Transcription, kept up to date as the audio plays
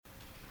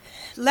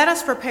Let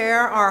us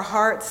prepare our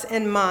hearts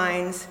and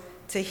minds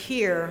to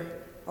hear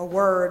a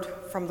word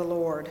from the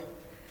Lord.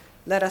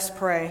 Let us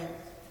pray.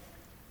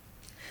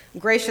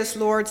 Gracious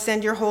Lord,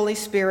 send your Holy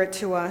Spirit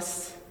to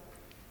us.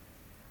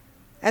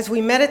 As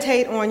we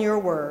meditate on your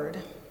word,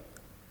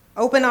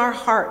 open our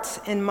hearts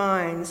and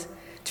minds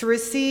to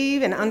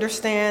receive and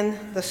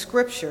understand the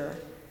scripture,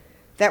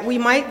 that we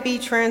might be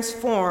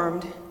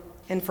transformed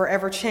and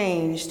forever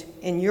changed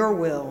in your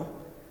will,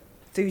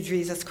 through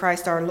Jesus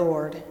Christ our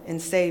Lord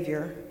and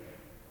Savior.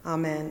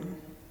 Amen.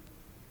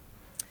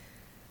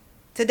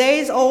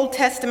 Today's Old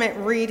Testament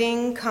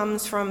reading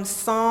comes from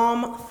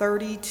Psalm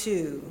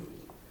 32.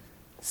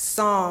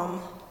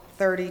 Psalm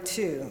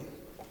 32.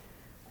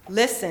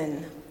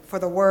 Listen for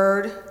the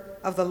word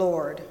of the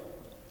Lord.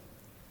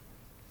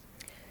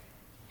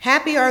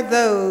 Happy are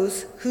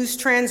those whose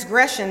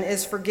transgression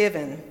is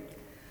forgiven,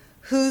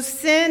 whose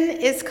sin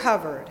is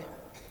covered.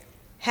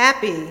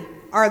 Happy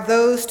are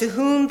those to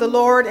whom the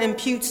Lord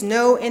imputes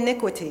no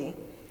iniquity,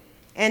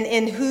 and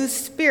in whose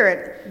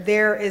spirit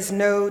there is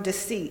no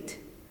deceit.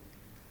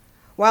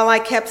 While I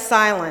kept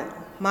silent,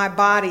 my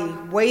body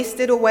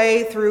wasted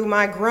away through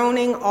my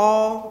groaning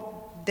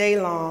all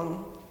day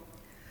long.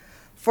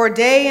 For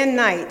day and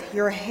night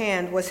your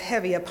hand was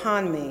heavy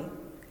upon me.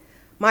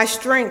 My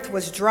strength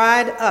was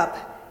dried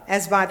up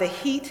as by the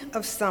heat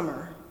of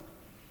summer.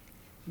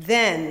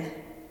 Then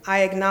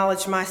I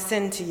acknowledged my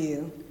sin to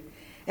you,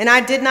 and I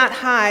did not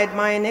hide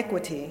my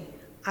iniquity.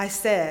 I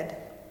said,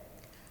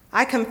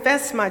 I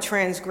confess my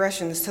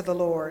transgressions to the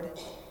Lord,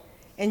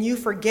 and you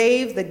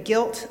forgave the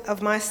guilt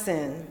of my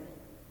sin.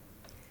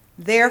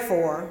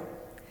 Therefore,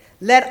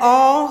 let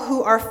all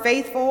who are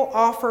faithful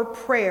offer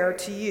prayer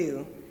to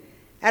you.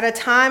 At a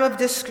time of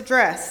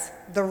distress,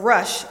 the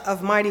rush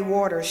of mighty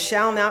waters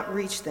shall not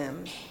reach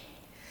them.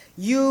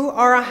 You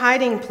are a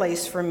hiding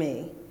place for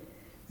me.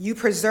 You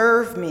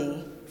preserve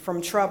me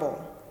from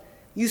trouble.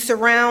 You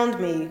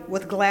surround me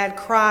with glad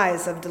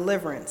cries of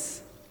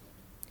deliverance.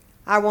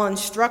 I will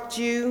instruct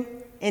you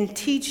and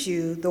teach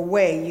you the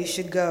way you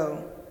should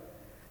go.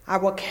 I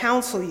will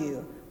counsel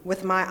you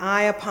with my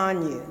eye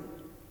upon you.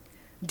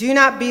 Do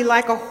not be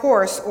like a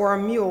horse or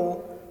a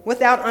mule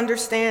without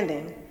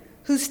understanding,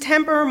 whose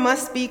temper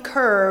must be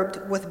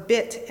curbed with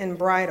bit and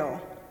bridle,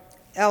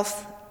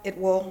 else it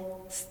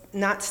will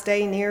not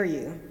stay near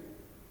you.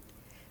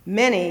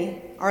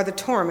 Many are the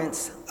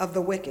torments of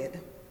the wicked,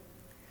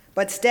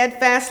 but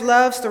steadfast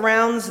love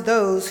surrounds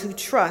those who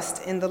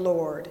trust in the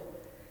Lord.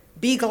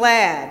 Be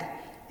glad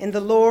in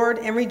the Lord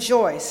and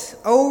rejoice,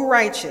 O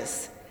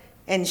righteous,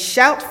 and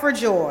shout for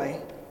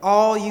joy,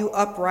 all you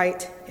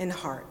upright in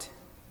heart.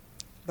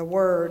 The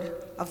word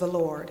of the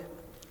Lord.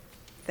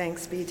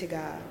 Thanks be to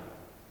God.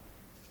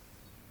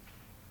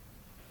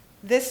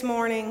 This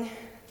morning,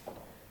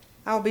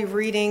 I'll be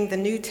reading the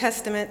New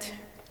Testament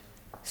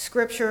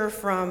scripture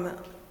from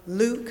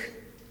Luke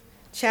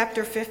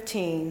chapter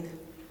 15,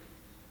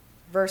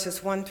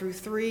 verses 1 through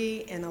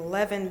 3 and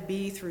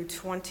 11b through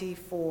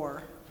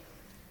 24.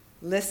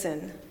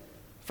 Listen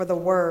for the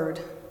word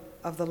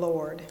of the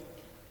Lord.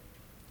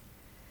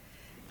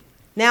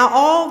 Now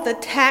all the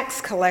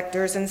tax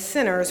collectors and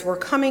sinners were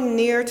coming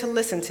near to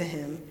listen to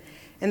him,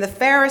 and the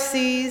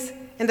Pharisees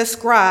and the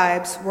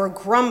scribes were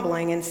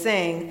grumbling and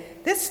saying,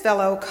 This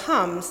fellow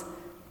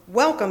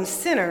welcomes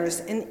sinners,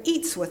 and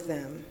eats with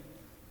them.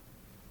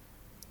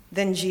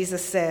 Then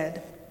Jesus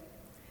said,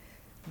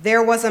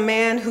 There was a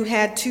man who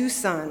had 2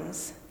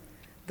 sons.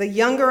 The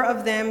younger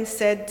of them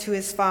said to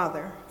his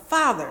father,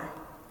 Father,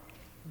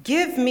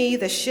 give me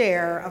the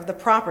share of the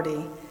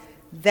property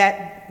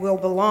that will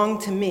belong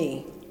to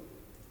me.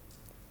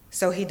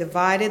 So he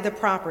divided the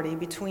property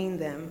between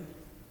them.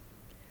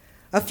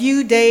 A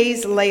few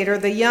days later,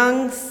 the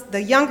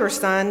younger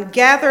son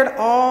gathered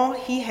all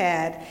he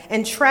had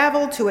and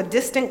traveled to a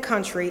distant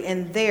country,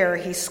 and there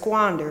he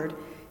squandered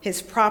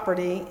his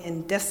property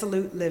in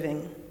dissolute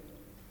living.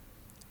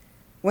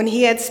 When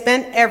he had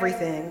spent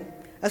everything,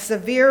 a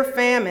severe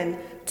famine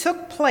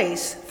took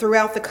place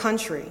throughout the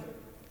country,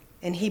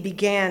 and he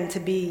began to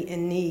be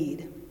in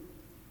need.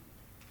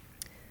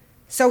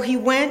 So he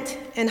went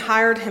and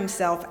hired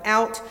himself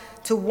out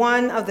to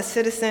one of the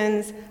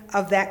citizens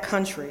of that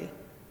country,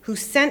 who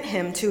sent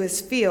him to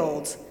his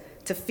fields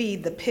to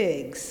feed the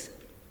pigs.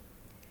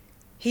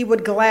 He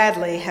would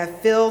gladly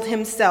have filled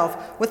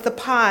himself with the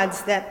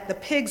pods that the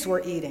pigs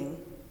were eating,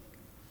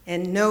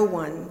 and no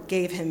one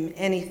gave him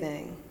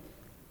anything.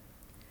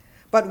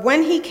 But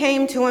when he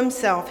came to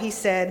himself, he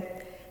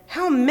said,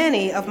 How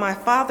many of my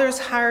father's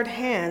hired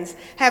hands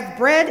have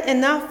bread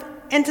enough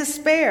and to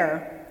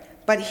spare,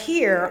 but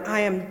here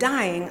I am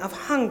dying of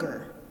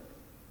hunger.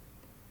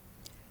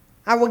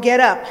 I will get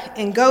up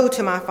and go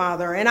to my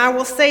father, and I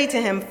will say to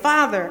him,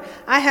 Father,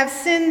 I have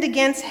sinned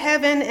against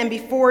heaven and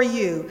before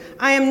you.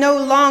 I am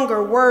no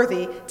longer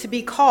worthy to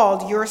be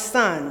called your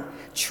son.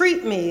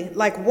 Treat me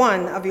like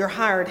one of your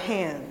hired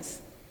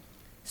hands.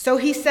 So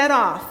he set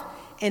off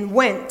and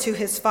went to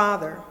his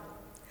father.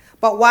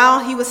 But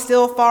while he was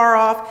still far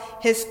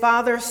off, his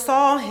father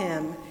saw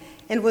him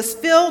and was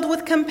filled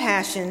with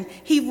compassion.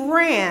 He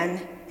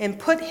ran and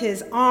put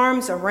his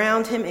arms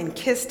around him and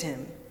kissed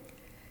him.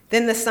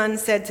 Then the son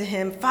said to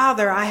him,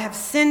 "Father, I have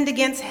sinned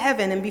against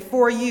heaven and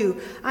before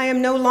you. I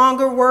am no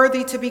longer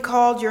worthy to be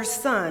called your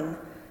son."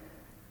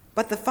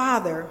 But the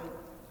father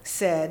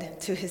said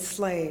to his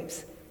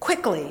slaves,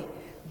 "Quickly,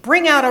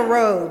 bring out a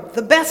robe,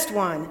 the best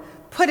one,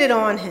 put it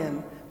on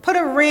him. Put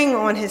a ring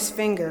on his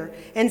finger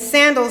and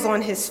sandals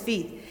on his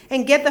feet,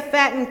 and get the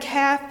fattened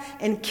calf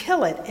and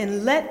kill it,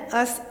 and let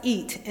us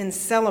eat and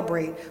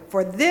celebrate.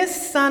 For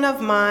this son of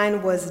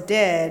mine was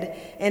dead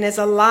and is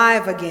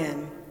alive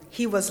again.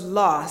 He was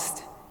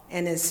lost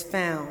and is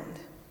found."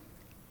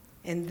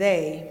 And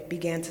they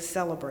began to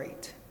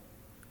celebrate.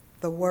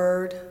 The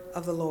word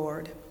of the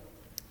Lord.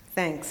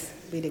 Thanks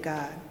be to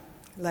God.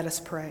 Let us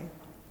pray.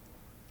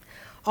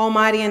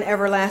 Almighty and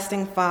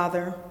everlasting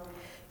Father,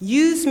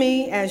 use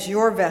me as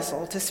your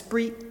vessel to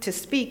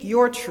speak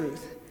your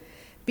truth.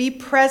 Be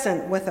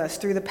present with us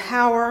through the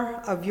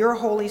power of your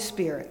Holy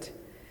Spirit.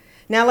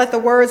 Now let the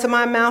words of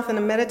my mouth and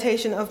the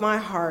meditation of my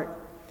heart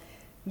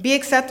be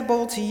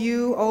acceptable to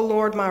you, O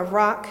Lord, my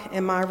rock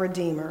and my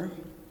redeemer.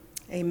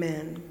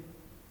 Amen.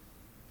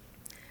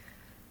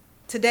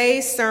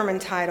 Today's sermon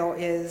title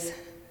is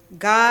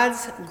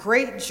God's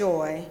Great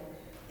Joy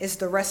is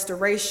the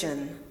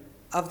Restoration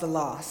of the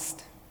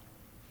Lost.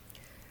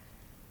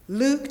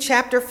 Luke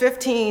chapter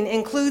 15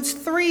 includes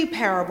 3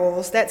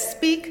 parables that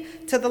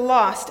speak to the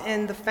lost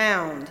and the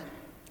found.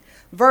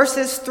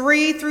 Verses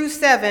 3 through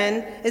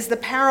 7 is the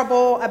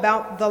parable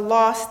about the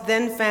lost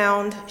then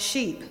found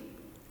sheep.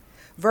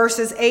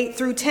 Verses 8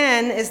 through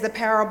 10 is the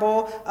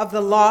parable of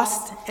the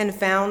lost and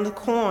found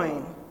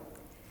coin.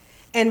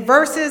 And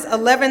verses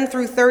 11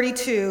 through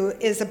 32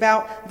 is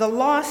about the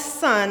lost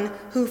son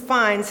who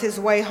finds his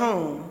way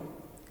home.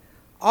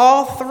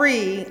 All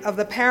 3 of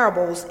the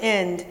parables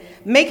end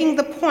making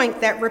the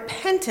point that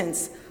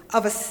repentance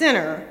of a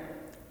sinner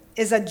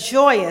is a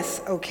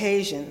joyous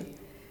occasion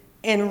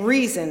and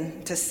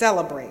reason to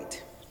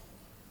celebrate.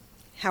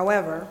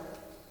 However,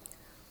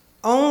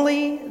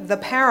 only the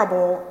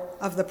parable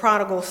of the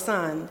prodigal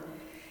son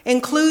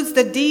includes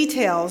the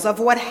details of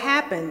what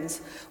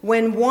happens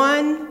when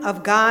one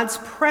of God's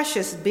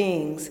precious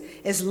beings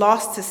is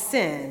lost to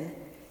sin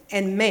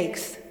and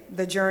makes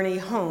the journey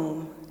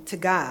home to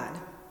God.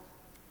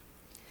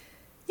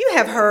 You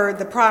have heard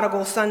the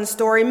prodigal son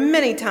story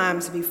many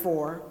times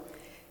before.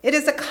 It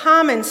is a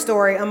common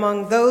story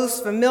among those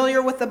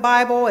familiar with the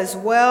Bible as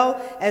well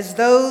as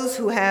those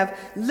who have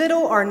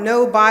little or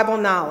no Bible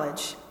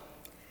knowledge.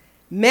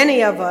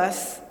 Many of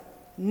us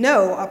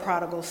know a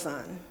prodigal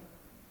son.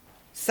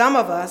 Some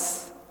of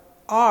us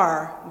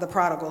are the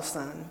prodigal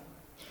son.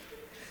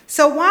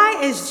 So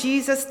why is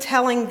Jesus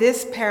telling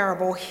this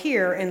parable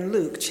here in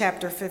Luke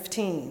chapter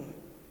 15?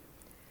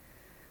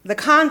 The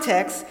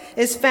context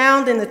is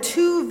found in the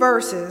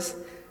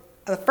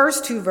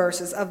first two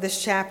verses of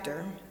this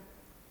chapter.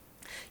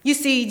 You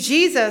see,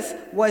 Jesus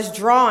was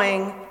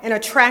drawing and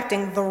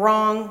attracting the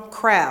wrong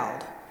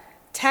crowd,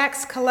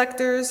 tax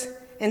collectors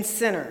and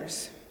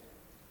sinners.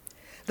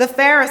 The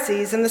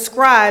Pharisees and the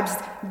scribes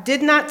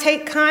did not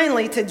take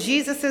kindly to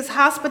Jesus'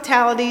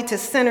 hospitality to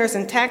sinners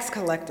and tax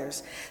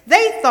collectors.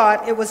 They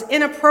thought it was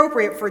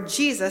inappropriate for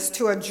Jesus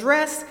to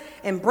address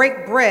and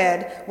break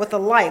bread with the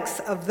likes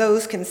of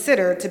those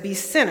considered to be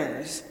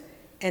sinners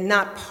and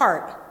not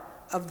part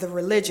of the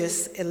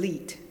religious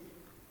elite.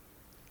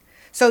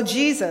 So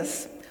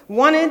Jesus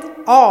wanted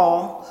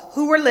all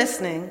who were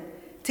listening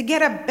to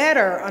get a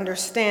better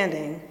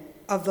understanding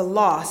of the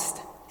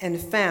lost and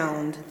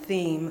found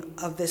theme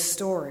of this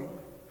story.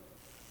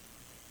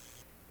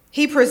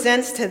 He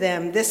presents to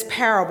them this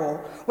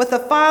parable with a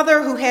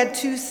father who had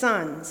 2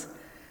 sons.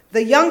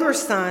 The younger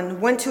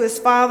son went to his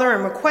father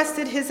and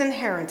requested his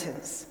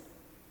inheritance.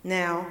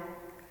 Now,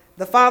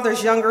 the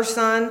father's younger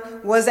son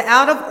was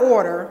out of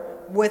order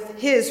with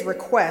his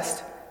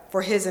request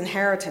for his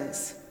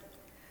inheritance.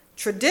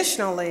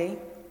 Traditionally,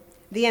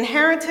 the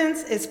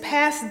inheritance is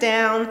passed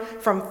down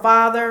from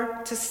father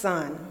to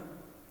son,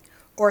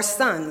 or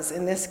sons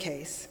in this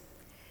case,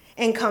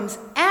 and comes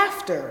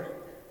after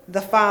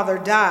the father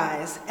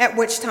dies, at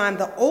which time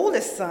the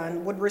oldest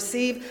son would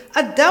receive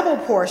a double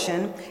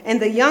portion and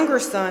the younger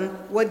son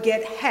would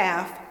get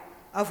half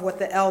of what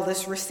the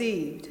eldest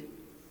received.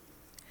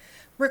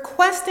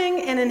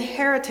 Requesting an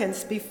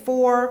inheritance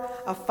before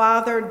a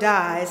father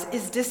dies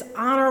is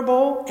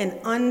dishonorable and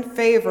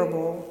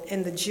unfavorable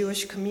in the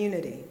Jewish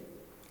community.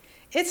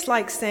 It's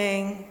like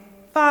saying,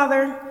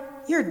 "Father,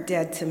 you're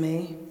dead to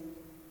me."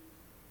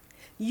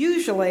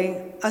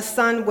 Usually, a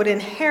son would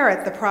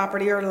inherit the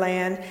property or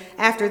land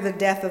after the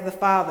death of the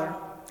father.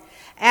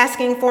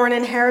 Asking for an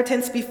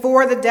inheritance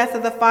before the death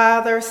of the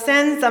father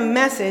sends a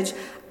message,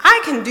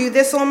 "I can do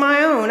this on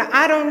my own.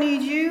 I don't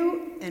need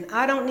you, and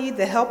I don't need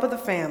the help of the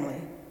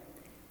family."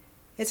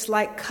 It's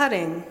like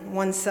cutting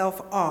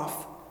oneself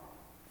off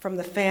from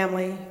the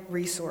family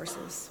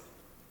resources.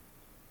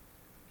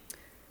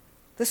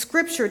 The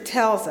scripture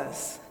tells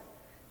us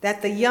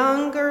that the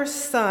younger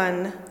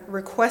son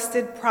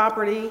requested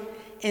property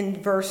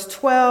in verse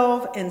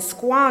 12 and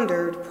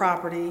squandered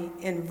property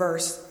in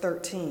verse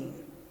 13.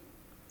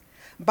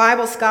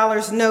 Bible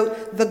scholars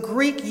note the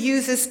Greek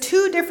uses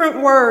two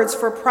different words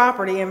for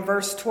property in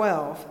verse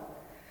 12.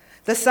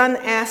 The son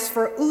asks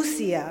for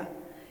ousia,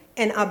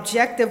 an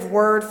objective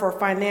word for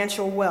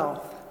financial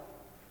wealth.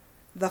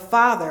 The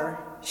father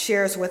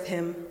shares with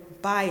him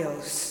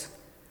bios,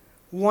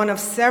 one of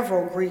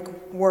several Greek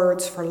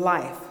words for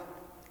life.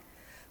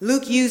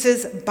 Luke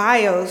uses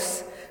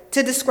bios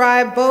to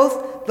describe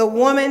both the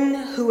woman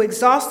who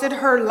exhausted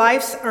her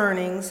life's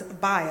earnings,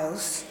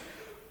 bios,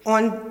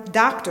 on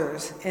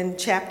doctors in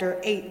chapter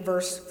 8,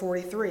 verse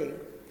 43,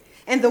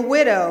 and the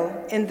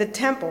widow in the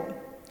temple,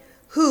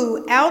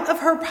 who out of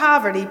her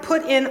poverty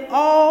put in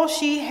all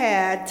she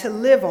had to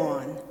live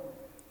on,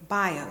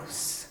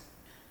 bios,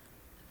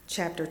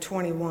 chapter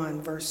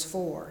 21, verse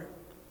 4.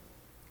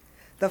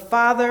 The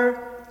father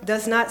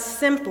does not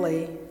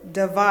simply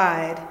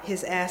divide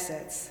his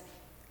assets.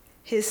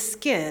 His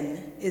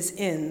skin is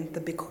in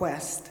the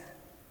bequest.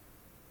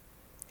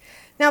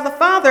 Now, the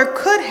father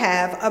could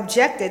have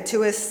objected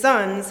to his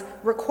son's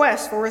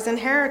request for his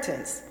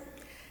inheritance.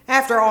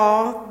 After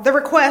all, the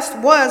request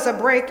was a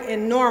break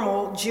in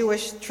normal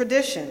Jewish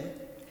tradition.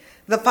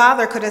 The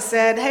father could have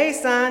said, "Hey,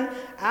 son,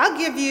 I'll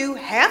give you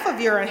half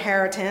of your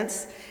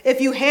inheritance. If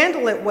you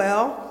handle it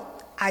well,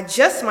 I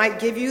just might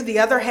give you the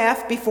other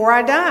half before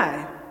I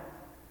die."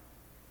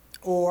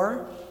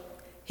 Or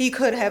he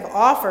could have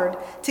offered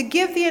to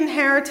give the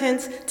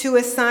inheritance to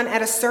his son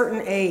at a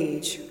certain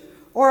age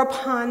or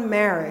upon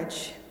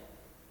marriage.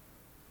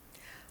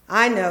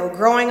 I know,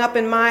 growing up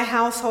in my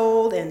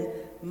household and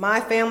my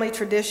family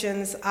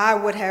traditions, I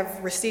would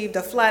have received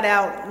a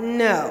flat-out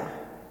no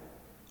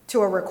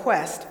to a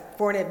request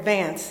for an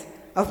advance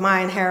of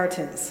my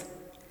inheritance.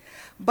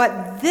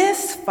 But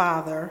this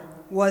father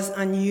was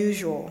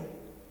unusual.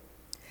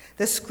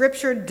 The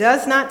scripture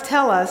does not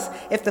tell us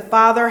if the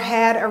father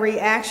had a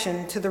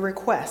reaction to the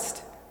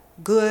request,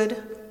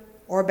 good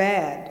or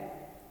bad.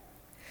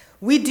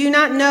 We do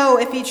not know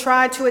if he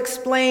tried to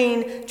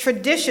explain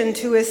tradition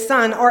to his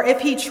son or if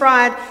he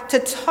tried to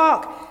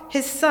talk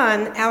his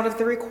son out of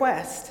the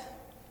request.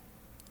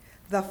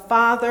 The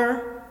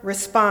father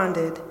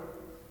responded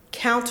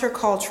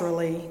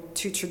counterculturally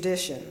to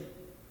tradition.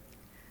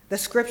 The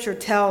scripture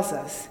tells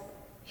us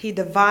he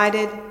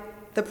divided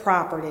the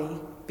property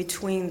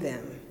between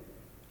them.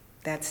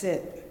 That's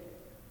it.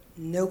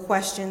 No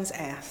questions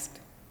asked.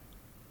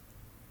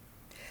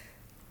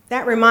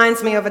 That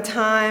reminds me of a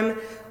time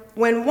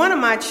when one of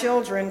my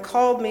children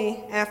called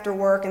me after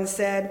work and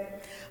said,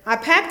 "I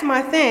packed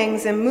my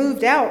things and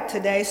moved out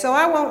today, so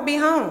I won't be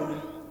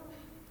home."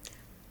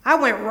 I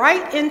went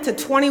right into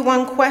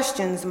 21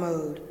 questions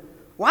mode.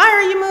 Why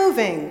are you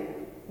moving?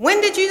 When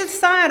did you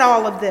decide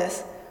all of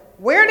this?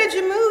 Where did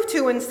you move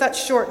to in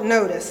such short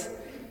notice?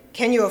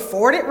 Can you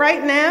afford it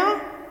right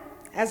now?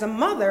 As a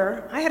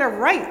mother, I had a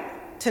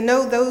right to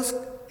know those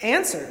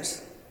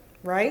answers,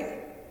 right?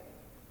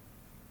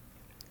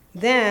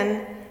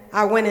 Then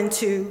I went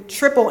into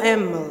triple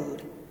M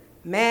mode,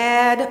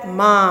 mad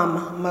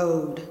mom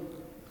mode.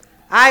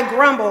 I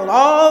grumbled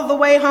all the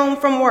way home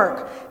from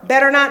work.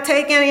 Better not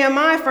take any of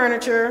my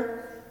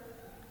furniture.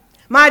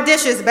 My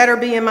dishes better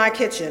be in my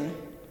kitchen.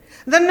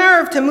 The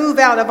nerve to move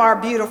out of our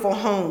beautiful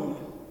home.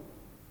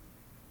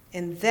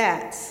 And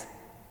that's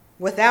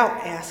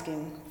without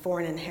asking for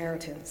an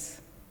inheritance.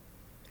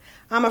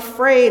 I'm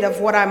afraid of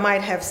what I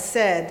might have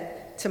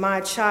said to my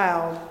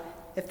child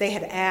if they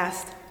had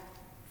asked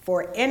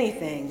for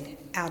anything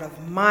out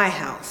of my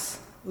house,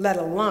 let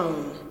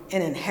alone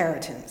an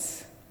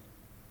inheritance.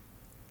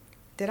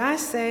 Did I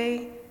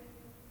say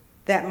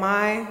that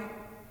my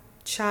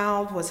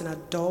child was an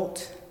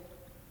adult,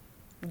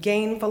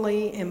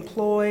 gainfully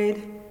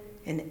employed,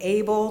 and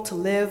able to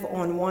live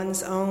on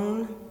one's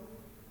own?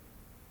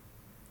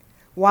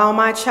 While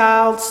my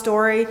child's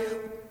story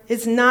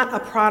is not a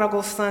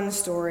prodigal son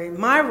story,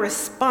 my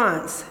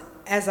response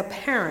as a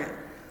parent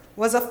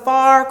was a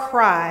far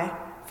cry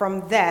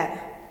from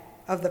that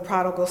of the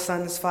prodigal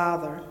son's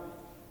father.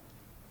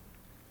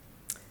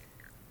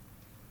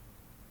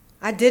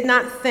 I did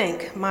not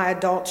think my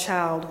adult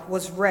child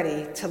was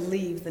ready to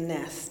leave the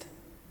nest.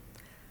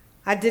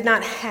 I did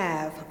not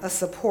have a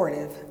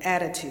supportive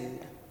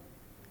attitude.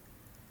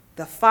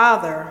 The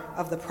father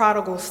of the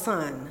prodigal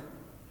son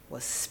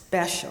was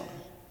special.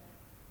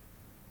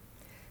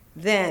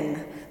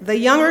 Then the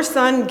younger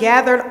son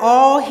gathered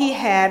all he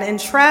had and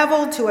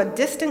traveled to a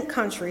distant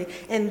country,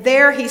 and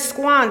there he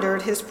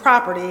squandered his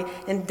property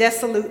in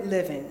dissolute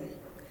living.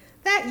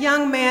 That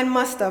young man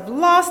must have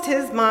lost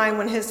his mind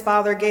when his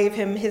father gave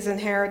him his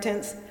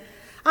inheritance.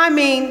 I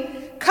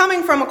mean,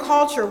 coming from a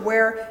culture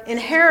where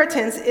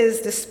inheritance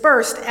is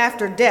dispersed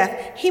after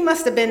death, he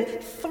must have been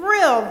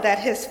thrilled that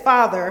his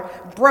father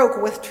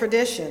broke with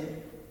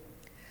tradition.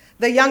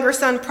 The younger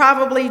son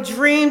probably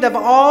dreamed of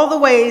all the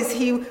ways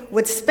he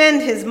would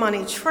spend his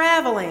money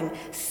traveling,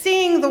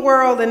 seeing the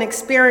world and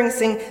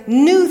experiencing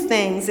new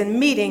things and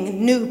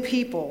meeting new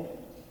people.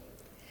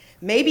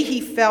 Maybe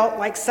he felt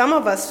like some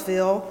of us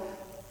feel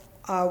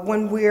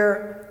when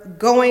we're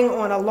going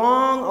on a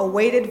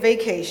long-awaited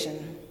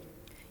vacation.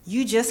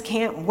 You just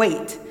can't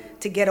wait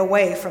to get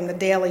away from the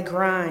daily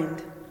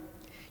grind.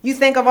 You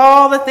think of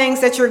all the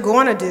things that you're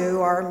going to do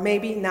or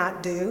maybe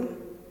not do.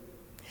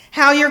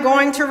 How you're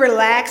going to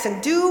relax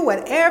and do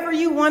whatever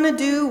you want to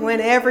do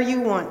whenever you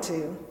want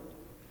to.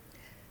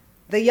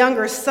 The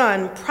younger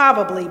son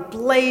probably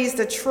blazed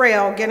a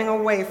trail getting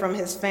away from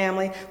his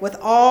family with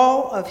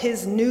all of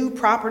his new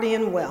property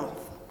and wealth.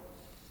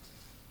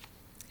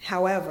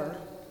 However,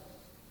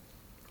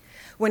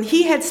 when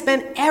he had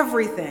spent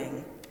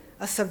everything,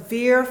 a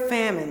severe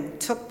famine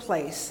took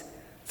place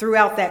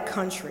throughout that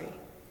country,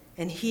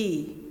 and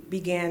he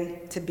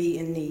began to be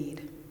in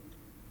need.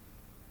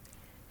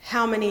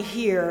 How many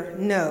here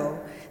know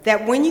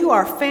that when you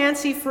are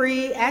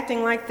fancy-free,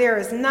 acting like there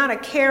is not a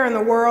care in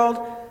the world,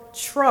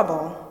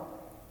 trouble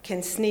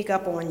can sneak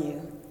up on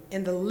you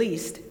in the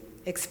least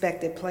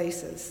expected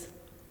places?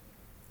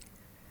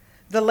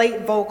 The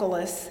late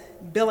vocalist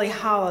Billie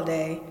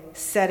Holiday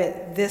said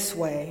it this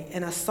way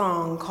in a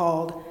song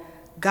called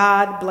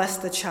God Bless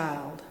the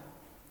Child.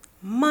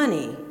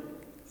 Money,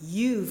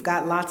 you've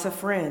got lots of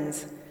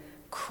friends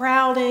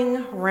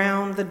crowding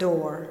round the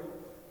door.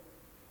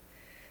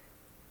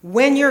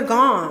 When you're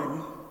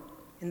gone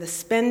and the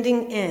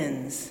spending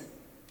ends,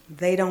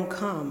 they don't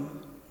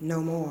come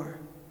no more.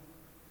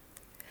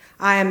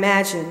 I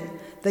imagine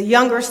the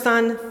younger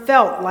son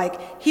felt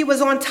like he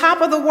was on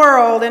top of the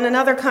world in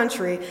another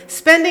country,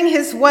 spending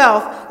his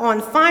wealth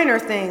on finer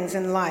things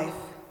in life,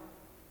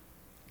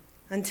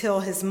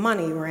 until his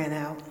money ran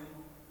out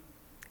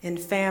and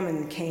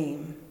famine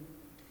came.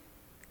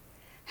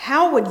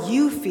 How would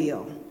you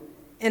feel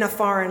in a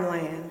foreign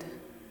land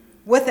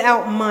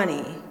without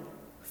money,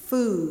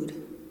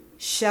 food,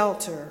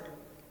 shelter,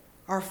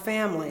 or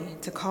family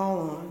to call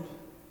on?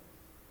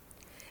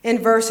 In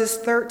verses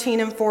 13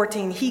 and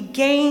 14, he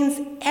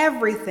gains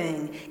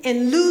everything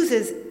and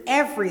loses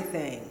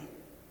everything,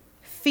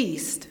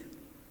 feast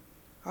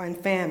or in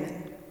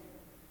famine.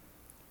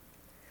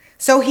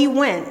 So he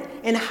went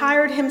and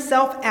hired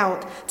himself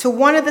out to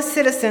one of the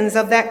citizens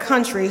of that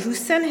country, who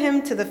sent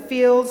him to the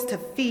fields to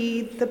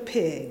feed the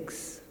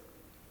pigs.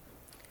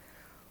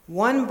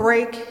 One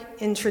break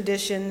in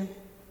tradition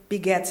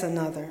begets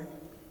another.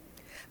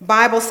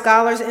 Bible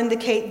scholars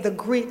indicate the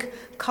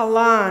Greek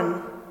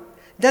kalan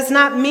does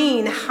not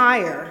mean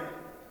hire,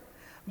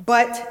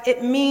 but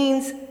it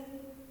means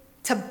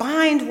to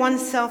bind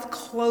oneself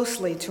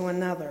closely to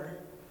another,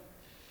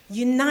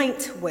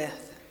 unite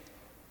with,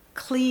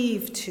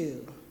 cleave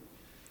to.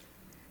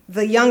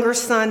 The younger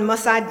son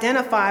must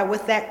identify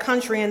with that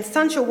country in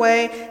such a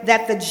way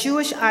that the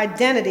Jewish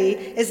identity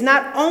is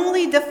not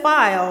only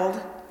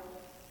defiled,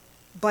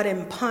 but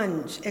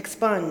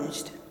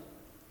expunged.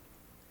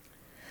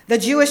 The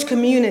Jewish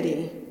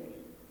community,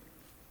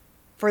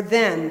 for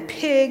them,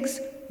 pigs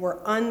were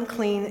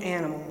unclean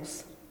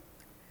animals.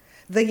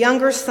 The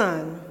younger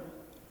son,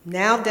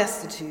 now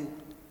destitute,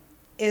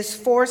 is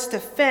forced to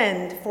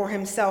fend for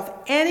himself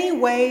any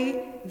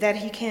way that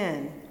he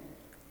can,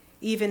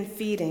 even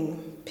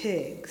feeding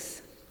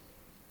pigs.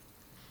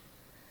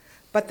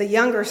 But the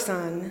younger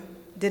son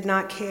did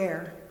not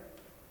care.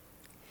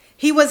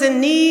 He was in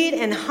need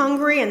and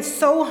hungry, and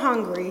so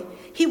hungry,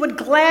 he would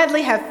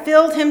gladly have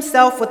filled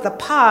himself with the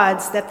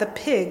pods that the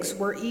pigs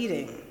were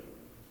eating.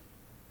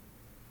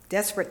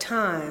 Desperate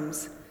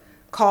times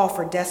call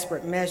for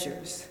desperate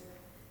measures,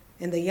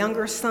 and the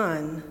younger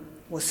son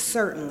was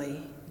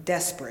certainly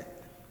desperate.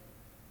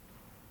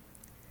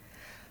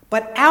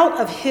 But out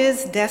of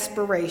his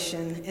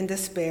desperation and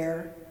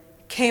despair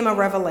came a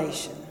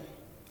revelation.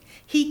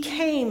 He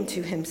came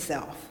to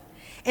himself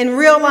and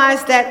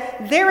realized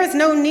that there is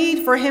no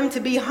need for him to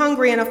be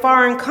hungry in a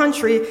foreign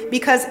country,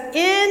 because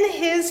in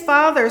his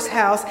father's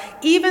house,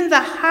 even the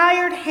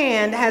hired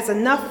hand has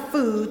enough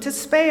food to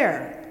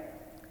spare.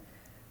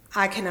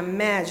 I can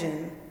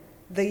imagine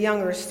the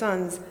younger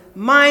son's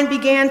mind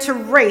began to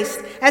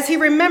race as he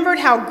remembered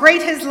how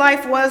great his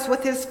life was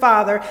with his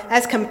father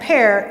as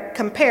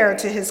compared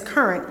to his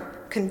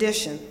current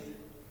condition.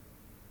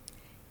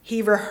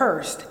 He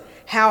rehearsed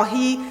how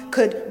he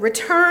could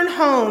return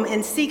home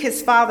and seek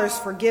his father's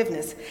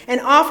forgiveness and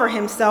offer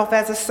himself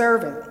as a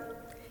servant.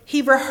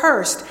 He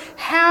rehearsed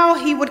how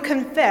he would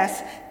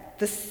confess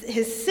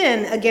his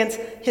sin against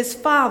his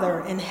Father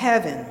in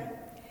heaven.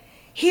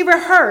 He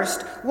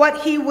rehearsed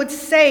what he would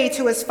say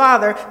to his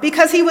father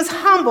because he was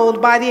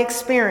humbled by the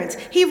experience.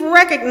 He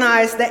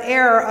recognized the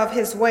error of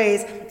his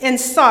ways and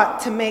sought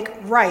to make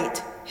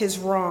right his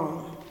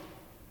wrong.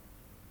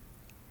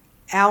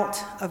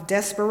 Out of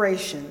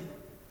desperation,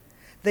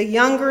 the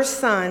younger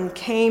son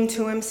came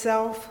to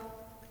himself,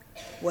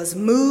 was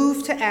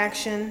moved to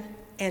action,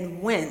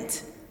 and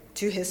went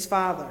to his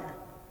father.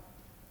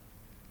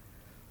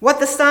 What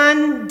the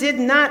son did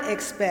not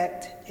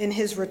expect in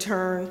his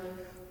return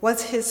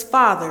was his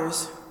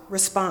father's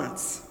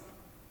response.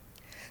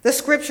 The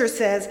scripture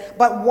says,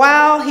 "But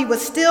while he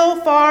was still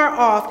far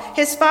off,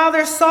 his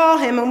father saw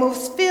him and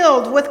was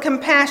filled with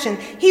compassion.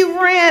 He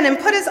ran and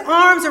put his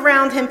arms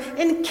around him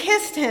and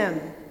kissed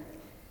him."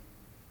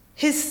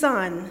 His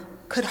son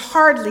could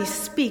hardly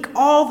speak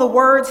all the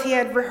words he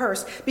had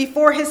rehearsed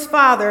before his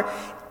father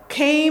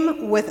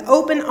came with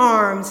open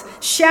arms,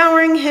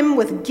 showering him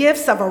with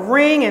gifts of a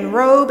ring and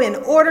robe and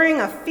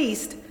ordering a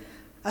feast,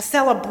 a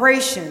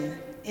celebration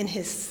in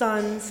his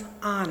son's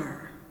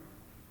honor.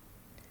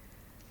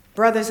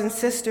 Brothers and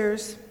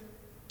sisters,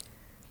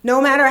 no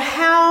matter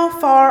how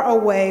far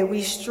away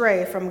we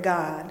stray from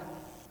God,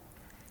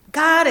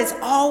 God is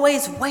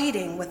always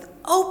waiting with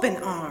open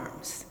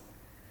arms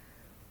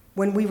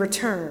when we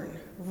return,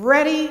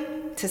 ready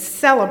to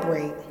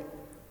celebrate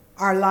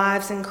our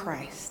lives in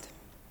Christ.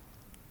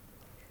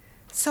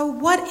 So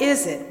what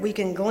is it we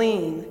can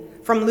glean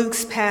from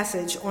Luke's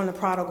passage on the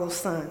prodigal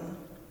son?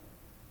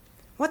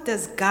 What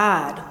does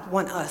God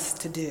want us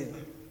to do?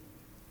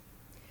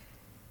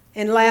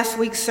 In last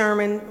week's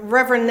sermon,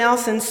 Reverend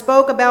Nelson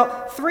spoke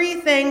about 3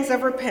 things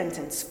of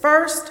repentance.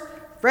 First,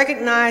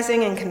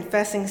 recognizing and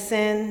confessing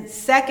sin.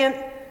 Second,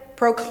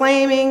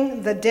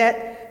 proclaiming the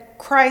debt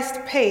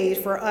Christ paid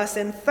for us.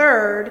 And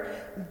third,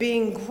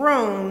 being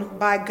grown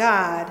by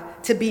God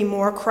to be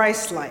more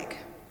Christ-like.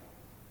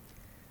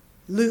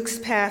 Luke's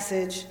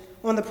passage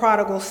on the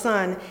prodigal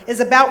son is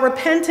about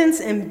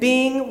repentance and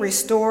being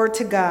restored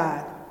to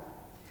God.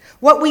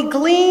 What we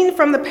glean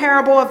from the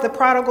parable of the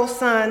prodigal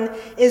son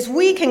is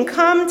we can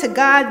come to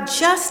God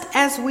just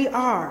as we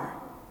are.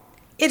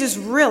 It is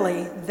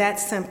really that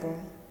simple.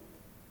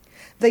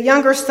 The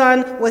younger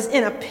son was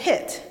in a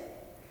pit,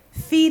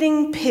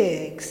 feeding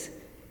pigs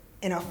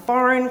in a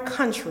foreign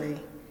country,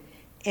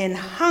 and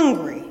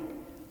hungry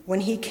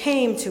when he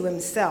came to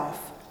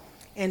himself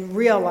and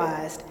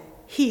realized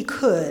he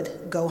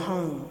could go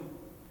home.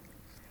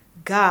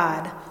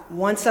 God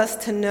wants us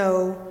to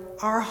know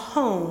our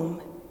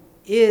home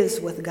is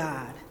with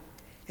God,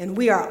 and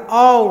we are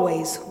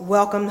always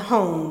welcomed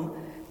home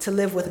to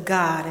live with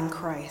God in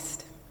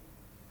Christ.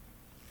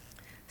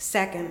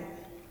 Second,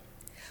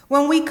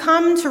 when we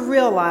come to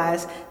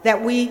realize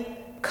that we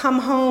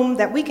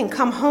can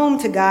come home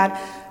to God,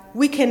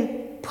 we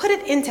can put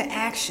it into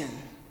action.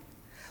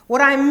 What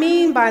I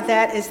mean by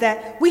that is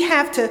that we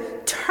have to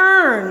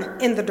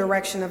turn in the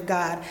direction of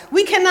God.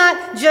 We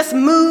cannot just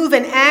move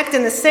and act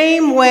in the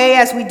same way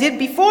as we did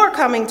before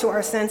coming to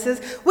our senses.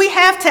 We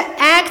have to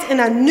act in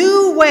a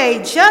new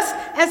way, just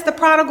as the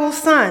prodigal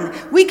son.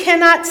 We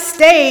cannot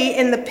stay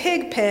in the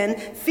pig pen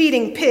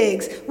feeding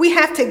pigs. We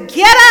have to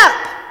get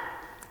up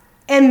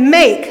and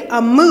make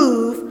a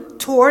move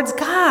towards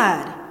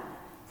God.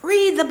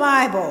 Read the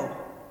Bible,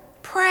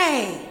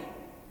 pray,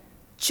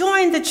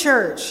 join the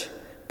church,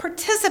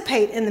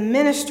 participate in the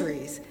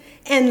ministries,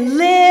 and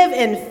live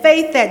in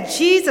faith that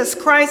Jesus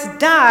Christ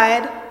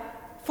died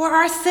for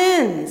our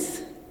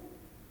sins.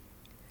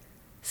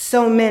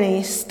 So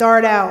many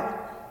start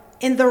out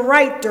in the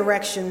right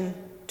direction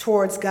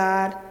towards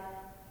God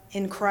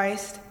in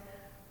Christ,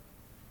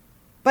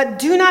 but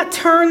do not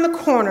turn the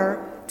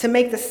corner to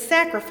make the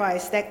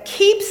sacrifice that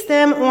keeps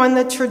them on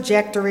the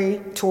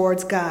trajectory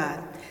towards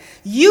God.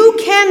 You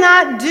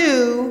cannot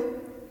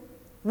do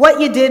what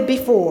you did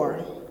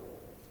before.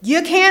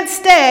 You can't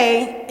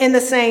stay in the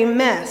same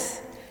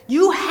mess.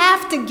 You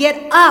have to get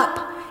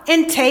up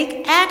and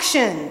take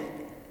action,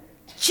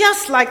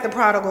 just like the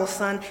prodigal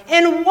son,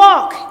 and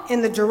walk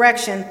in the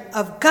direction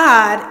of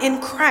God in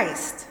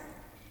Christ.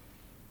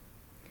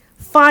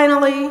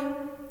 Finally,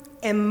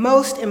 and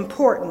most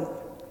important,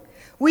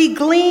 we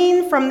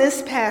glean from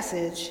this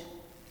passage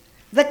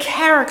the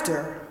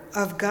character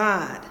of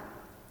God.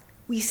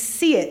 We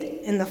see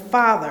it in the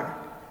father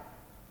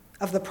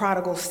of the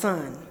prodigal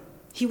son.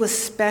 He was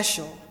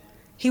special.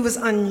 He was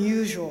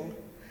unusual.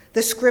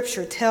 The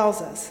scripture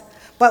tells us.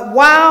 But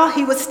while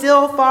he was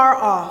still far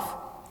off,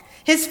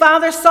 his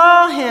father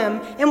saw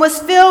him and was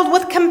filled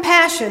with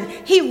compassion.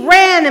 He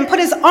ran and put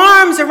his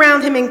arms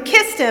around him and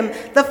kissed him.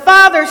 The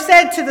father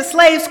said to the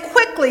slaves,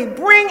 "Quickly,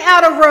 bring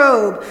out a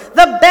robe,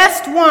 the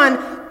best one,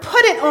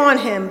 put it on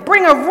him.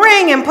 Bring a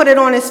ring and put it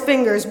on his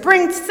fingers.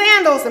 Bring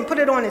sandals and put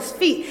it on his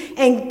feet.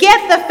 And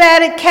get the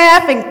fatted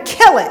calf and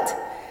kill it.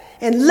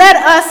 And let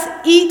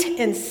us eat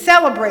and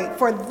celebrate.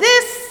 For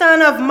this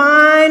son of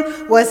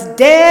mine was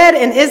dead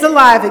and is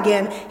alive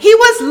again. He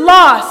was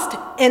lost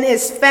and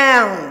is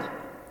found."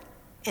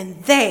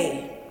 And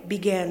they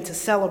began to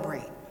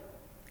celebrate.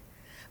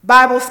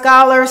 Bible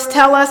scholars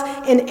tell us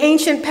in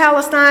ancient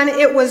Palestine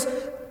it was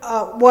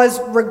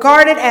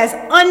regarded as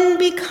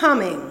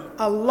unbecoming,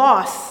 a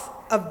loss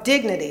of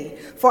dignity,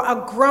 for a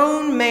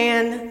grown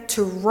man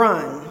to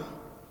run.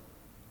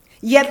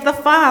 Yet the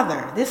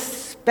father, this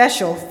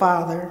special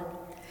father,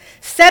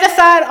 set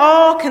aside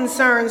all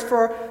concerns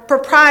for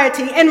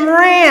propriety and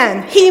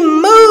ran. He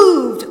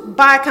moved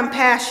by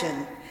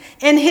compassion,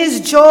 and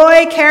his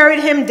joy carried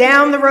him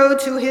down the road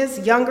to his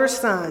younger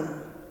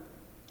son.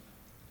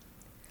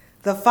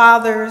 The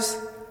father's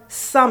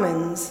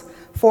summons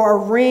for a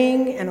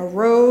ring and a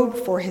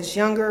robe for his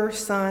younger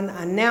son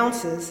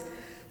announces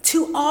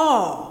to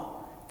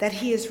all that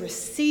he is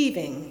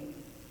receiving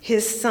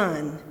his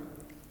son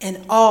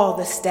and all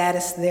the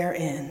status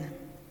therein.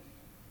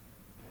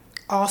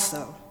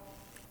 Also,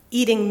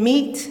 eating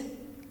meat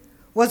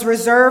was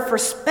reserved for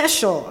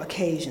special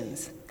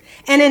occasions,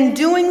 and in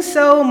doing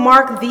so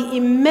marked the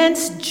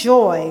immense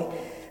joy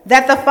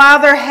that the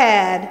Father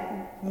had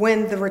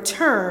when the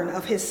return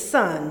of his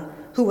Son,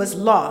 who was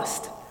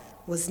lost,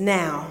 was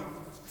now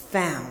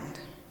found.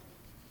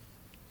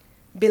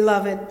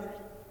 Beloved,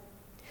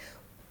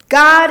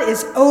 God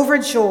is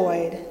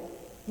overjoyed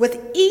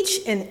with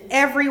each and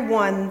every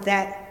one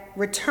that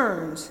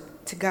returns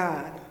to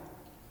God,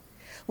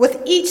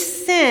 with each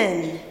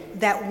sin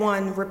that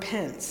one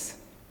repents.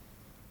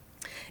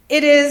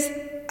 It is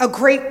a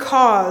great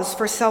cause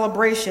for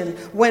celebration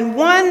when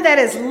one that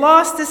is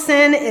lost to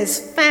sin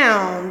is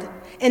found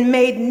and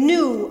made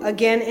new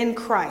again in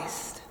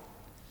Christ.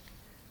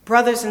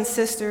 Brothers and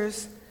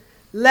sisters,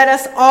 let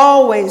us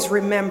always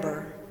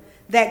remember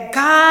that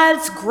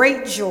God's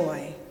great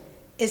joy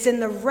is in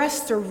the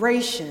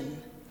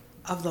restoration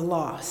of the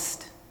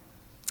lost.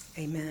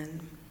 Amen.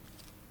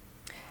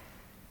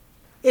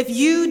 If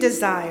you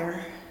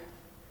desire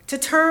to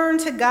turn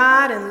to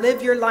God and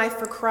live your life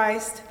for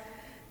Christ,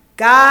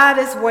 God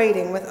is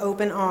waiting with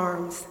open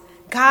arms.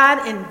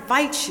 God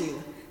invites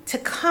you to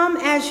come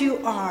as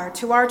you are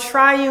to our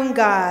triune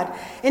God,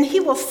 and he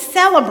will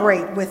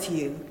celebrate with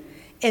you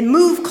and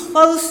move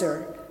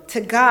closer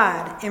to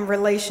God in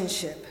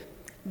relationship.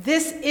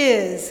 This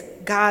is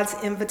God's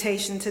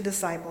invitation to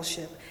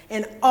discipleship,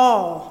 and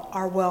all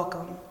are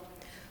welcome.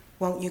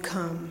 Won't you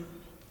come?